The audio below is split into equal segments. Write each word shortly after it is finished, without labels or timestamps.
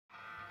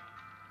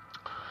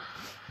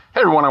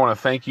everyone, I want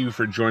to thank you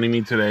for joining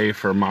me today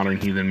for Modern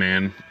Heathen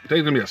Man.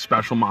 Today's going to be a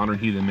special Modern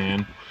Heathen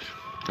Man.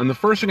 And the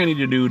first thing I need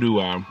to do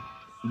to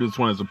do this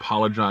one is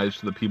apologize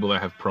to the people that I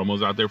have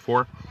promos out there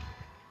for.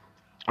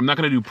 I'm not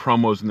going to do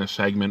promos in this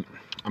segment.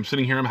 I'm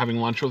sitting here, I'm having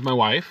lunch with my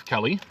wife,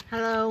 Kelly.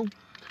 Hello.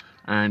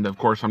 And of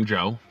course, I'm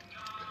Joe.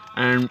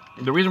 And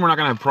the reason we're not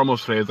going to have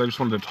promos today is I just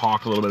wanted to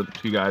talk a little bit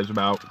to you guys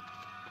about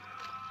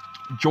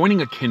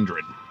joining a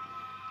kindred.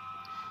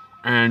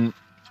 And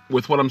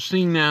with what I'm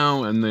seeing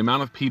now and the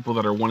amount of people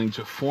that are wanting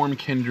to form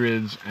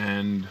kindreds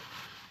and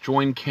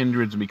join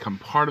kindreds and become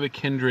part of a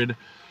kindred,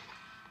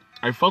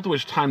 I felt it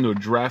was time to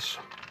address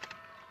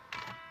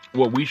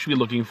what we should be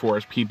looking for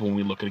as people when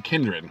we look at a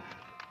kindred.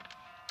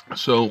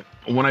 So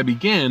when I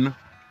begin,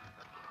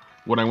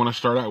 what I want to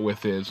start out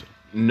with is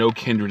no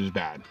kindred is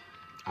bad.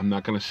 I'm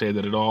not going to say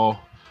that at all.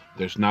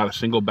 There's not a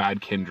single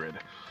bad kindred.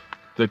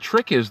 The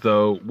trick is,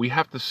 though, we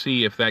have to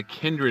see if that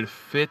kindred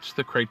fits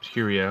the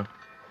criteria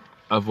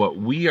of what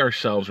we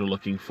ourselves are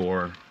looking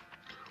for,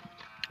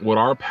 what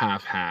our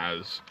path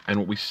has, and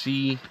what we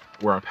see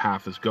where our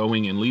path is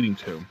going and leading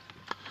to.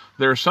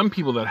 There are some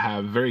people that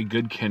have very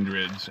good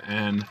kindreds,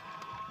 and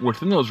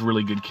within those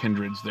really good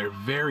kindreds, they're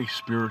very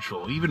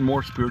spiritual, even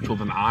more spiritual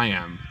than I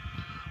am.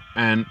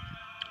 And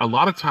a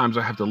lot of times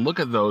I have to look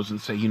at those and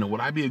say,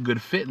 would I be a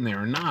good fit in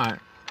there or not?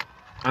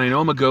 And I know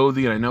I'm a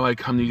Gothi, and I know I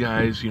come to you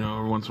guys,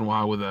 every once in a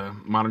while with a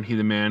Modern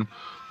Heathen Man.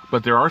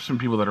 But there are some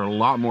people that are a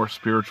lot more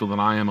spiritual than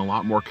I am, a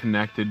lot more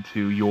connected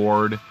to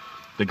Yord,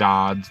 the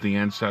gods, the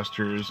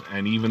ancestors,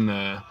 and even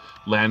the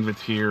Land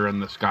Vatir and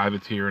the Sky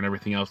Vatir and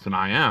everything else than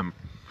I am.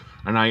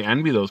 And I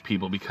envy those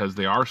people because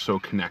they are so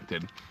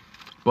connected.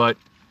 But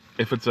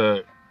if it's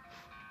a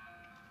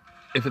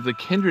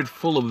kindred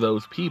full of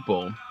those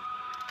people,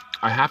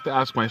 I have to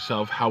ask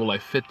myself, how will I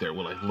fit there?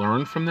 Will I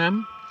learn from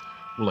them?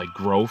 Will I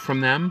grow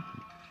from them?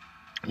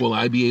 Will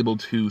I be able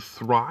to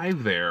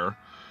thrive there?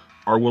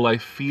 Or will I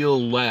feel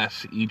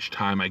less each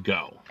time I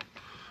go?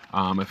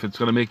 If it's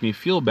going to make me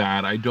feel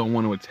bad, I don't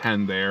want to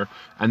attend there,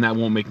 and that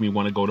won't make me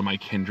want to go to my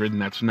kindred,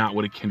 and that's not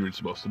what a kindred's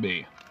supposed to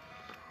be.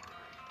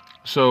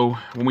 So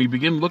when we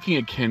begin looking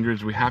at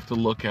kindreds, we have to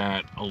look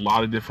at a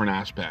lot of different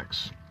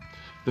aspects.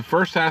 The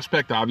first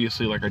aspect,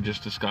 obviously, like I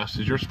just discussed,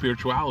 is your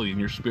spirituality and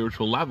your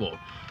spiritual level.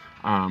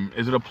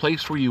 Is it a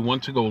place where you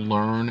want to go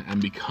learn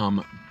and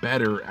become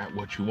better at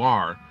what you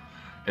are?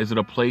 Is it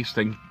a place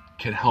that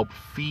can help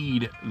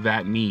feed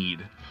that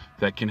need,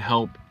 that can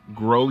help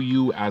grow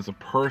you as a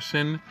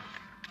person,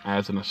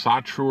 as an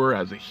Asatruer,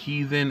 as a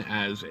heathen,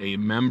 as a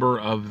member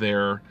of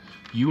their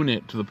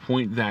unit, to the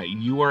point that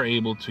you are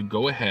able to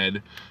go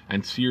ahead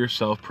and see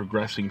yourself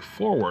progressing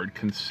forward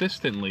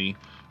consistently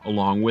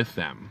along with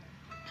them?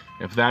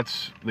 If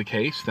that's the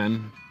case,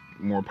 then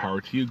more power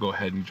to you. Go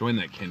ahead and join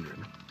that kindred.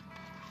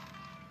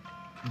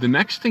 The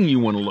next thing you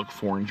want to look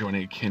for in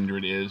joining a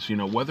kindred is,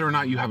 whether or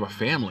not you have a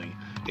family.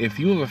 If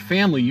you have a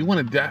family, you want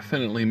to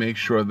definitely make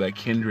sure that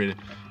kindred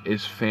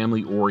is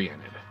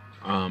family-oriented.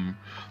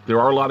 There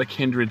are a lot of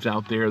kindreds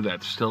out there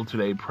that still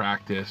today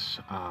practice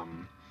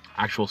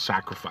actual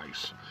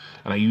sacrifice.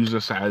 And I use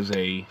this as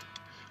a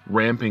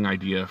ramping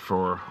idea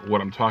for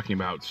what I'm talking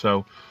about.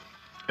 So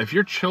if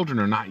your children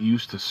are not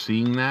used to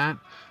seeing that,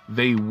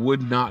 they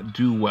would not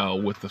do well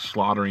with the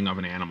slaughtering of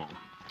an animal.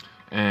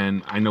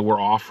 And I know we're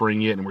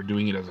offering it and we're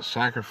doing it as a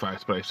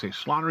sacrifice, but I say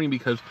slaughtering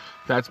because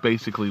that's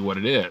basically what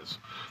it is.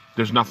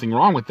 There's nothing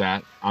wrong with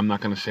that. I'm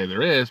not going to say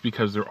there is,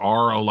 because there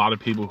are a lot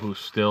of people who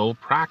still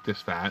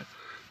practice that,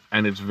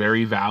 and it's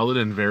very valid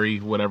and very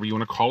whatever you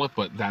want to call it,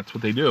 but that's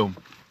what they do.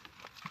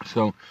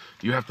 So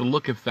you have to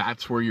look if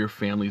that's where your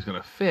family's going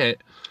to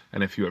fit,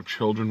 and if you have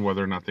children,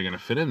 whether or not they're going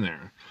to fit in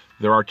there.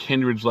 There are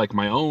kindreds like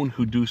my own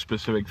who do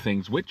specific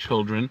things with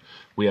children.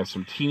 We have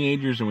some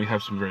teenagers and we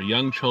have some very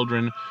young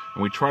children,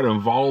 and we try to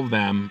involve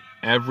them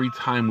every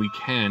time we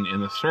can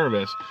in the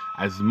service,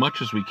 as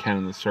much as we can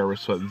in the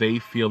service, so that they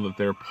feel that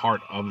they're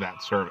part of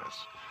that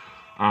service.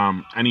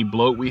 Any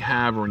bloat we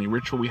have or any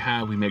ritual we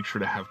have, we make sure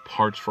to have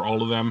parts for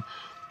all of them.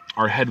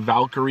 Our head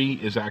Valkyrie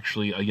is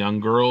actually a young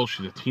girl.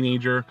 She's a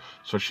teenager,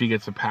 so she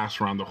gets to pass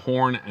around the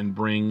horn and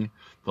bring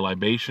the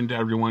libation to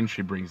everyone.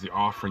 She brings the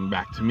offering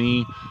back to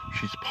me.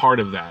 She's part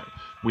of that.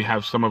 We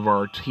have some of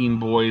our teen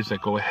boys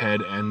that go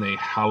ahead and they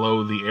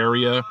hallow the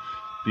area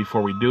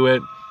before we do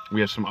it.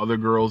 We have some other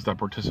girls that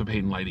participate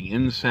in lighting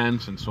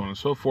incense and so on and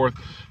so forth,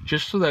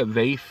 just so that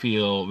they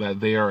feel that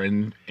they are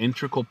an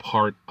integral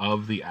part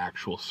of the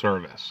actual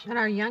service. And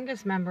our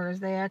youngest members,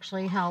 they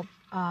actually help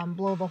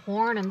blow the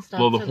horn and stuff.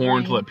 Blow the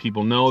horn to let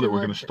people know that we're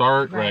going to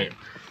start, right?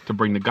 To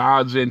bring the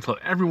gods in, to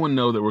let everyone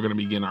know that we're going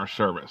to begin our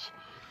service.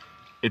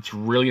 It's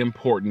really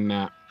important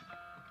that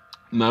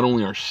not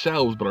only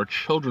ourselves, but our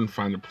children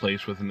find a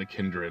place within the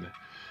kindred,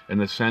 in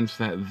the sense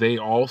that they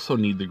also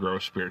need to grow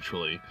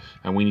spiritually,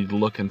 and we need to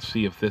look and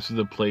see if this is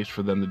a place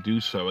for them to do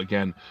so.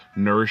 Again,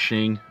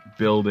 nourishing,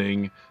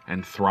 building,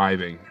 and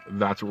thriving.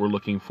 That's what we're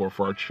looking for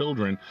our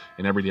children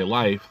in everyday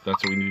life.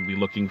 That's what we need to be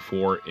looking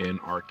for in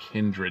our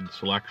kindred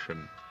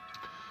selection.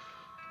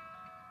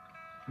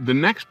 The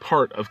next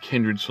part of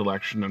kindred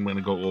selection I'm going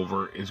to go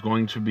over is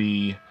going to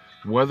be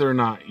whether or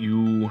not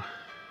you,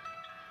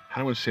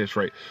 how do I say this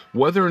right?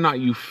 Whether or not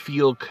you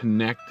feel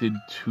connected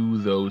to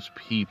those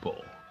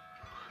people.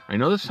 I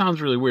know this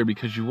sounds really weird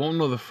because you won't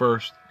know the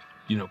first,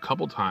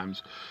 couple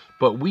times,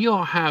 but we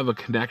all have a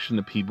connection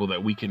to people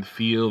that we can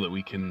feel, that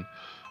we can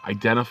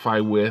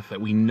identify with,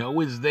 that we know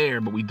is there,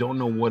 but we don't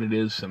know what it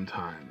is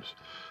sometimes.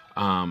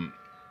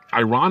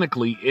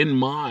 Ironically, in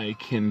my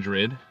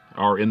kindred,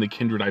 or in the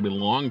kindred I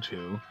belong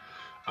to,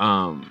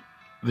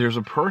 there's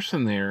a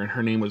person there, and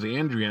her name was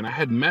Andrea, and I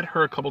had met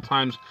her a couple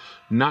times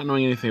not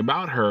knowing anything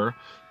about her,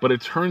 but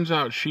it turns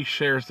out she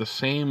shares the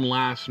same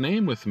last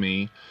name with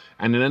me,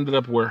 and it ended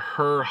up where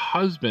her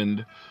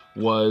husband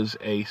was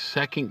a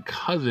second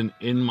cousin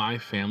in my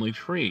family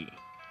tree.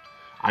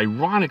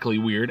 Ironically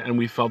weird, and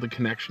we felt a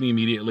connection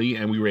immediately,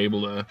 and we were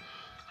able to,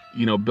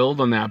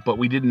 build on that, but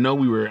we didn't know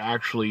we were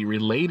actually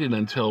related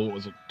until, what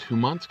was it, 2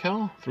 months,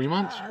 Kel? 3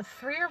 months?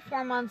 3 or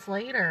 4 months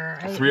later.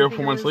 3 or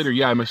 4 months later,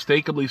 yeah, I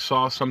mistakenly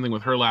saw something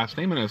with her last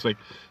name, and I was like,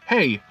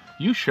 hey,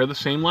 you share the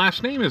same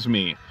last name as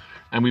me.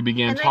 And we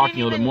began talking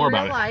a little bit more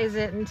about it. I didn't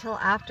realize it until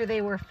after they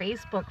were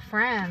Facebook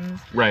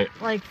friends. Right.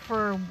 Like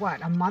for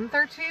what, a month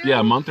or two? Yeah,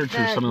 a month or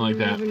two, something like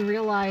that. I didn't even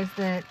realize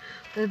that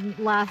the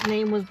last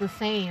name was the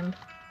same.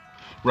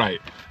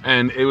 Right.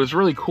 And it was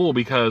really cool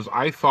because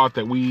I thought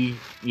that we,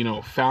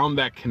 found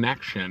that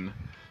connection,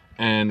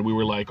 and we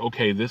were like,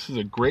 okay, this is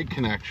a great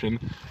connection.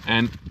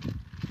 And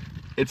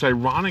it's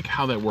ironic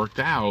how that worked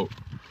out,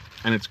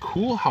 and it's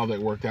cool how that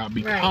worked out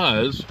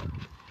because... Right.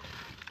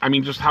 I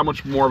mean, just how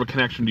much more of a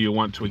connection do you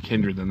want to a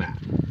kindred than that?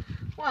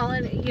 Well,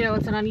 and,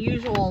 it's an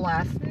unusual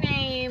last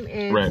name.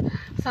 It's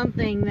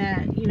something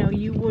that,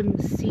 you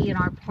wouldn't see in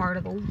our part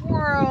of the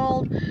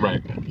world.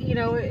 Right.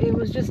 It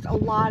was just a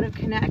lot of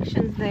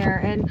connections there.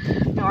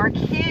 And, our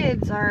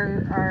kids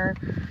are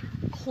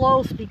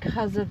close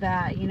because of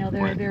that.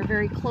 They're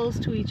very close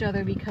to each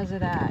other because of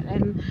that.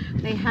 And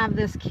they have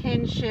this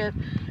kinship.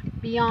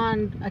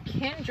 Beyond a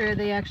kindred,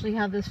 they actually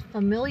have this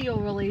familial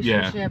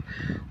relationship,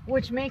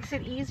 which makes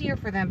it easier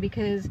for them,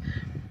 because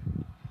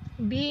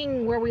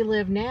being where we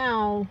live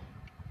now,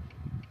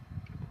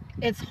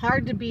 it's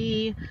hard to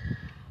be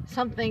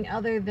something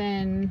other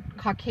than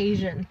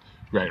Caucasian.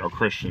 Right, or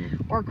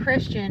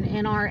Christian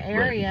in our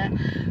area.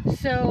 Right.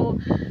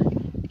 So,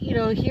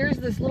 here's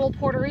this little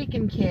Puerto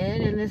Rican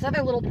kid and this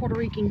other little Puerto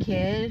Rican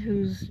kid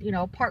who's,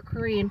 part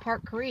Korean,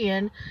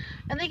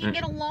 and they can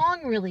get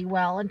along really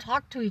well and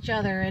talk to each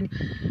other, and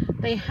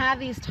they have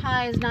these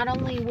ties not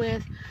only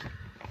with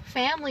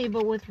family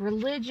but with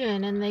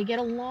religion, and they get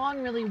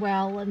along really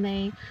well, and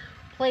they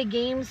play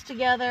games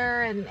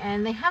together,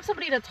 and they have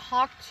somebody to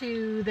talk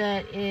to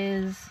that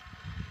is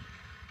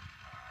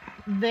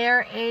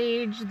their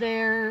age,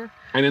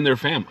 and in their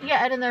family.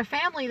 Yeah, and in their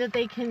family, that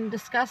they can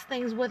discuss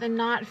things with and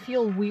not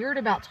feel weird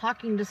about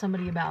talking to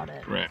somebody about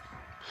it. Right.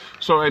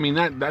 So, I mean,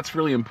 that's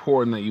really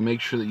important, that you make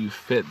sure that you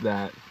fit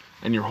that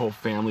and your whole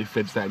family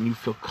fits that and you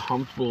feel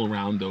comfortable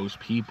around those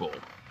people.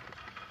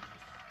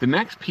 The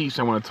next piece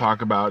I want to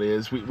talk about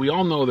is we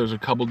all know there's a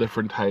couple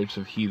different types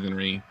of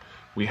heathenry.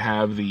 We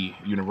have the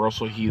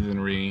universal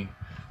heathenry,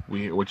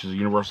 which is a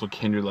universal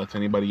kindred, lets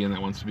anybody in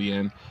that wants to be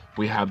in.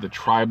 We have the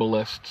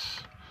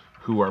tribalists,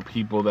 who are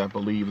people that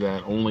believe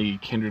that only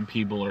kindred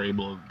people are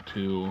able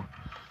to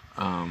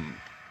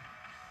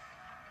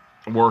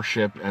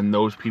worship, and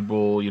those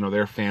people,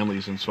 their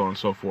families and so on and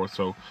so forth.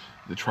 So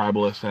the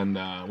tribalists, and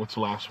what's the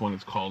last one?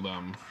 It's called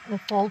the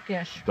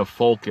folkish. The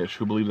folkish,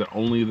 who believe that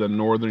only the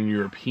Northern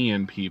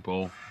European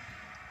people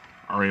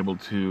are able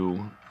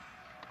to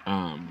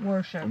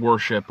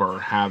worship or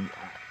have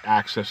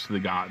access to the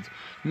gods.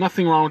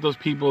 Nothing wrong with those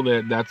people.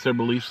 That's their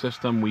belief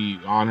system. We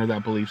honor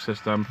that belief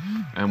system,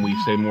 and we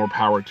say more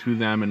power to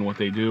them and what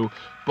they do.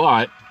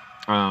 But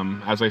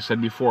as I said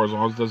before, as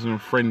long as it doesn't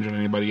infringe on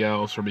anybody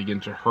else or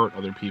begin to hurt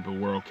other people,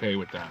 we're okay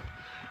with that.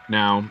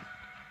 Now,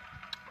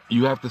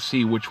 you have to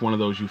see which one of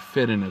those you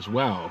fit in as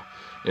well.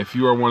 If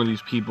you are one of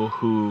these people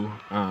who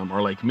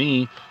are like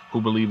me,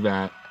 who believe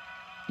that,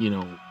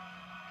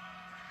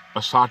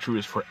 Asatru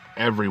is for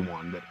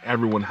everyone, that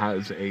everyone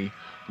has a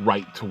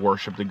right to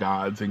worship the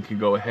gods and can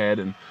go ahead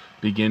and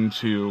begin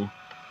to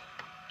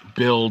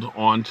build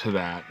onto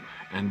that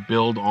and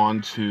build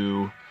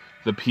onto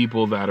the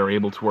people that are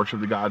able to worship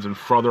the gods and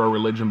further our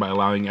religion by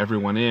allowing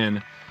everyone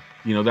in,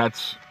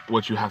 that's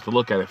what you have to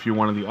look at. If you're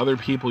one of the other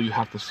people, you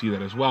have to see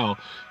that as well.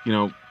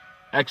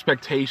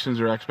 Expectations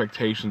are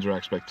expectations are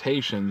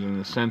expectations, in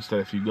the sense that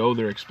if you go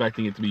there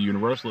expecting it to be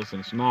universalist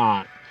and it's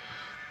not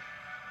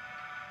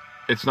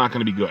going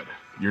to be good.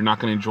 You're not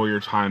going to enjoy your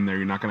time there.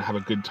 You're not going to have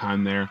a good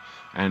time there.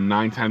 And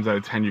 9 times out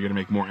of 10, you're going to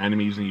make more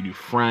enemies than you do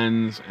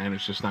friends, and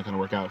it's just not going to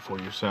work out for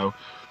you. So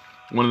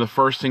one of the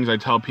first things I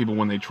tell people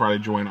when they try to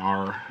join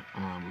our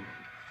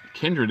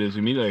kindred is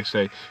immediately I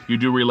say, you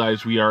do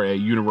realize we are a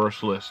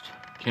universalist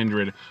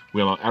kindred.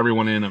 We allow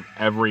everyone in of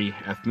every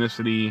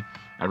ethnicity,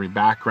 every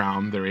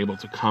background. They're able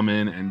to come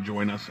in and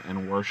join us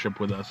and worship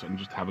with us and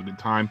just have a good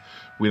time.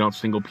 We don't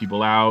single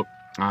people out.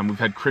 We've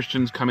had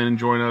Christians come in and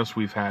join us.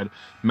 We've had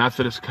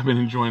Methodists come in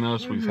and join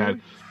us. We've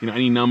had,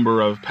 any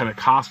number of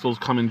Pentecostals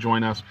come and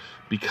join us.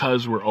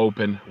 Because we're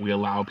open, we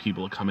allow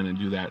people to come in and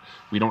do that.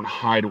 We don't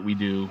hide what we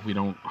do. We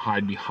don't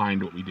hide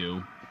behind what we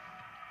do.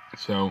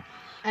 So,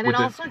 and it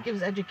also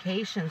gives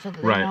education so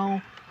that they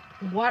know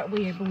what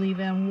we believe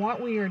in,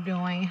 what we are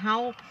doing,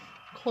 how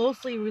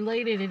closely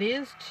related it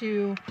is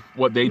to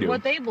what they do,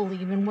 what they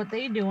believe in, what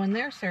they do in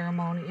their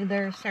ceremonies,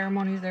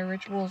 their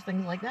rituals,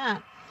 things like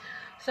that.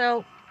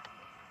 So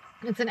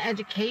it's an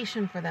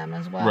education for them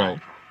as well.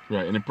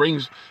 Right, and it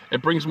brings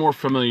more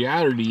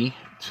familiarity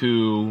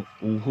to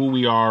who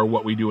we are,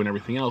 what we do, and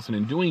everything else. And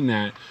in doing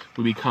that,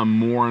 we become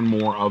more and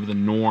more of the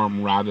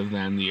norm rather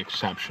than the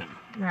exception.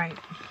 Right.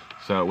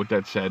 So with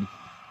that said,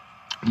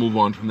 move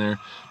on from there.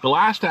 The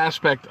last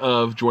aspect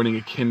of joining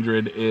a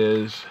kindred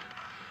is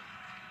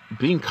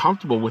being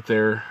comfortable with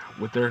their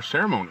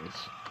ceremonies.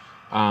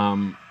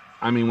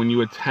 When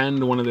you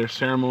attend one of their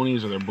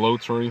ceremonies or their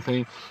bloats or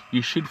anything,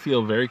 you should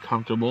feel very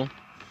comfortable.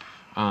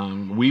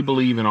 We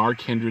believe in our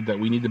kindred that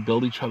we need to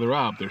build each other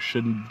up. There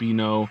shouldn't be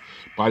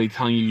nobody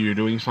telling you you're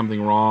doing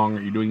something wrong,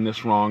 or you're doing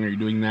this wrong, or you're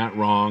doing that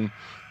wrong.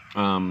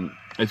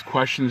 As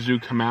questions do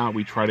come out,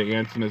 we try to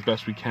answer them as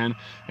best we can.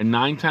 And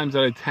 9 times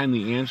out of 10,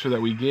 the answer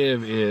that we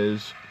give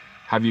is,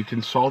 have you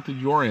consulted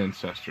your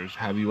ancestors?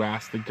 Have you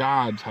asked the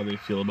gods how they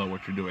feel about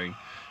what you're doing?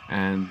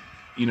 And,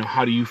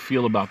 how do you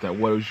feel about that?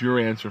 What was your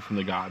answer from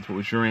the gods? What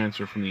was your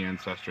answer from the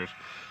ancestors?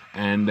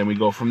 And then we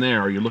go from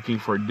there. Are you looking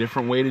for a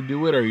different way to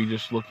do it, or are you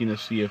just looking to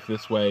see if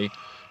this way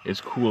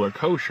is cool or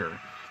kosher?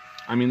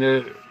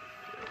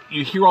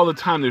 You hear all the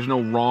time there's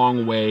no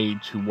wrong way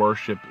to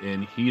worship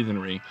in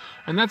heathenry,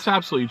 and that's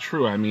absolutely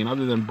true.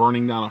 Other than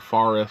burning down a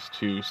forest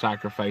to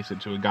sacrifice it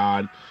to a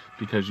god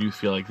because you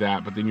feel like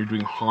that, but then you're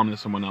doing harm to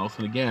someone else,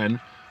 and again,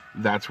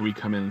 that's where we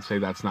come in and say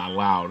that's not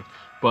allowed.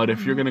 But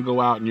if you're going to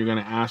go out and you're going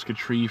to ask a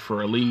tree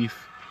for a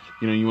leaf,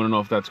 you want to know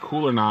if that's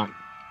cool or not,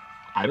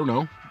 I don't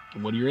know.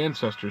 What do your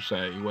ancestors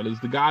say? What does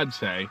the God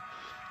say?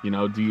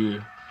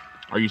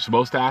 Are you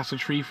supposed to ask the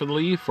tree for the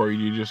leaf, or do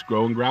you just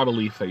go and grab a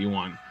leaf that you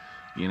want?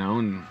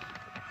 And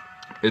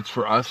it's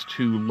for us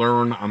to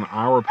learn on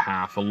our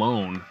path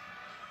alone.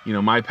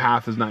 My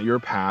path is not your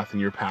path, and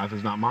your path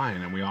is not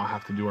mine, and we all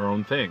have to do our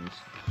own things.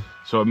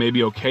 So it may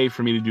be okay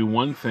for me to do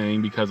one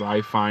thing because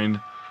I find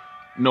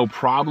no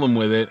problem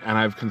with it, and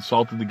I've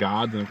consulted the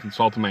gods and I've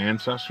consulted my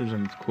ancestors,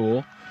 and it's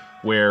cool,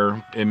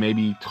 where it may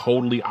be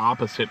totally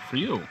opposite for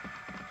you.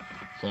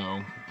 So,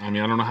 I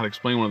don't know how to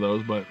explain one of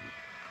those, but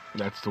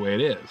that's the way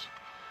it is.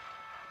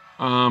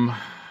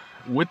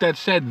 With that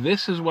said,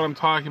 this is what I'm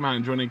talking about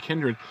in joining a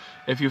kindred.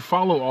 If you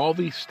follow all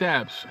these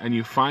steps and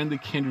you find the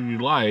kindred you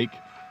like,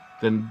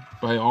 then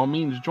by all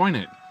means join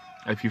it.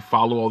 If you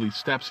follow all these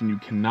steps and you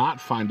cannot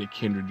find a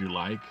kindred you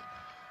like,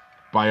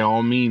 by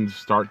all means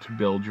start to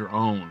build your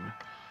own.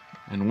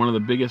 And one of the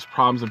biggest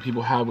problems that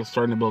people have with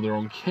starting to build their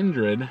own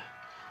kindred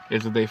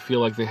is that they feel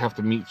like they have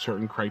to meet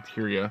certain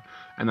criteria,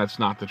 and that's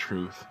not the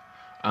truth.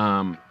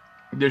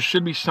 There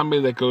should be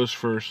somebody that goes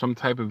for some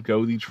type of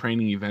Gothi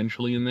training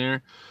eventually in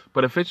there.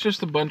 But if it's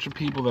just a bunch of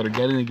people that are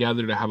getting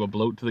together to have a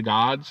bloat to the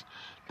gods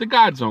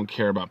don't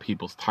care about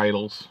people's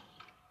titles.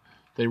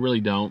 They really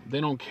don't.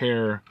 They don't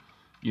care,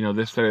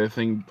 this, that, other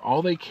thing.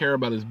 All they care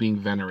about is being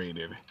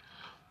venerated.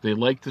 They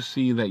like to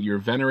see that you're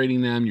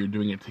venerating them, you're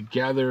doing it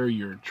together,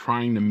 you're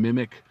trying to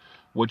mimic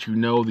what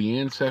the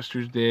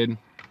ancestors did,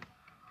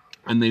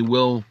 and they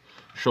will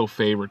show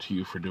favor to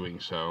you for doing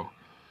so.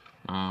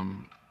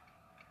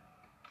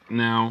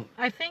 Now,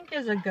 I think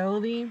as a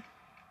Gothi,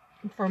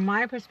 from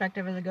my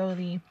perspective as a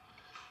Gothi,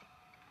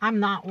 I'm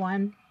not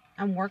one.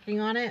 I'm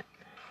working on it.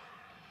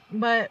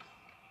 But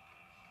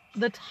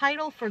the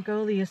title for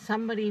Gothi is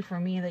somebody for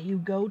me that you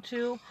go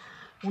to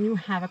when you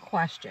have a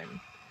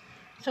question.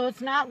 So it's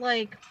not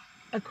like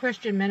a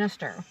Christian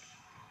minister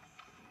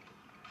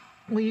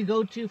where you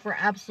go to for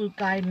absolute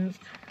guidance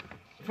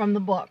from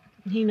the book.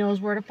 He knows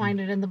where to find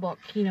it in the book.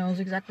 He knows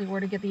exactly where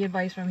to get the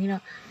advice from.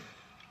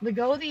 The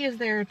Gothi is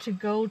there to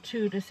go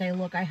to say,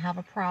 look, I have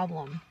a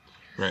problem.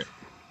 Right.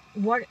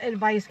 What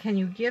advice can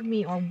you give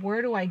me, or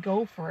where do I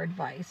go for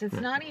advice? It's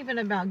not even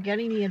about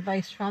getting the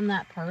advice from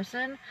that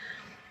person.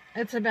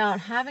 It's about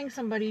having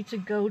somebody to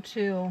go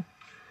to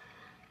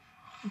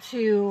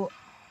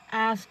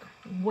ask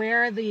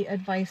where the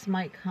advice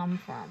might come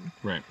from.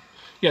 Right.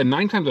 Yeah,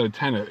 9 times out of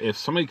 10, if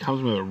somebody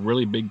comes with a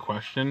really big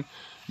question,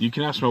 you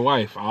can ask my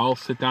wife. I'll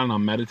sit down and I'll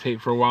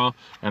meditate for a while,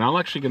 and I'll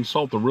actually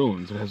consult the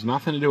runes. It has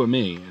nothing to do with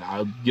me.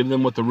 I'll give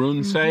them what the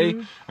runes say,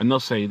 and they'll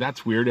say,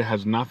 that's weird. It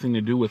has nothing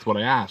to do with what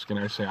I ask. And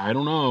I say, I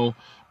don't know.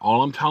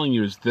 All I'm telling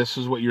you is this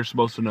is what you're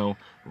supposed to know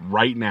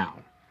right now.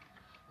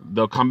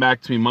 They'll come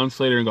back to me months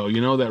later and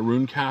go, that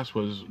rune cast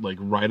was like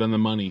right on the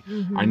money.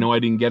 I know I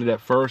didn't get it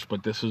at first,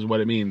 but this is what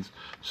it means.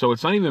 So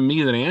it's not even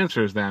me that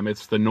answers them.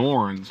 It's the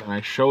Norns. And I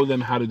show them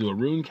how to do a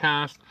rune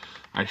cast.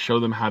 I show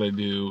them how to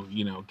do,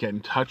 get in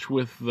touch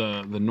with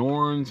the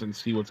Norns and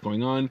see what's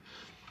going on.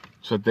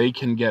 so that they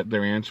can get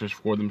their answers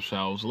for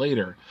themselves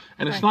later.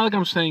 And it's Right. not like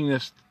I'm saying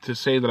this to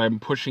say that I'm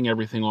pushing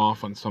everything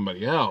off on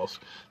somebody else.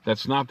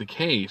 That's not the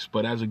case.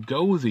 But as a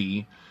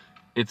Gothi,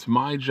 it's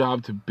my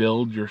job to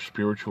build your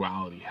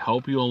spirituality,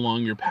 help you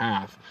along your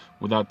path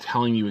without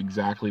telling you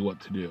exactly what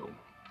to do.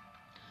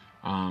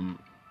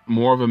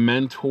 More of a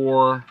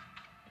mentor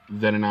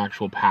than an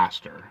actual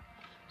pastor.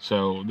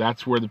 So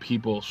that's where the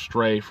people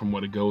stray from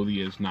what a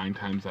Gothi is 9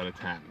 times out of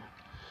 10.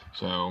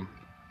 So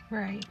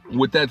Right.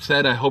 with that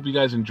said, I hope you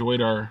guys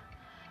enjoyed our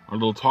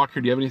little talk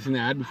here. Do you have anything to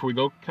add before we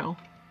go, Kel?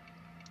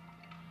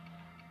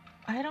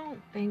 I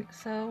don't think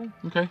so.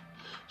 Okay.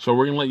 So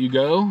we're going to let you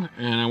go,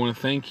 and I want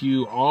to thank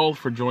you all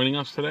for joining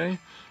us today.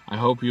 I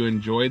hope you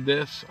enjoyed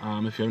this.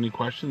 If you have any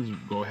questions,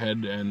 go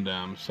ahead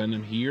and send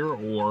them here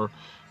or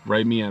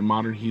write me at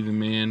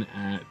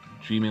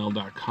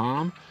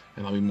modernheathenman@gmail.com,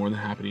 and I'll be more than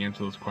happy to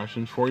answer those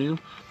questions for you.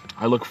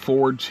 I look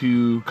forward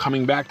to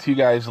coming back to you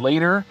guys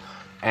later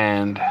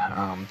and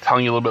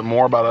telling you a little bit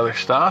more about other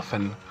stuff.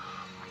 And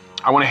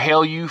I want to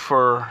hail you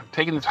for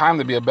taking the time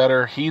to be a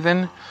better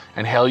heathen,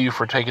 and hail you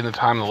for taking the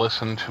time to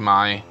listen to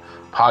my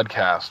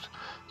podcast.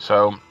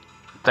 So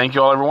thank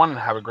you all, everyone, and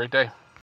have a great day.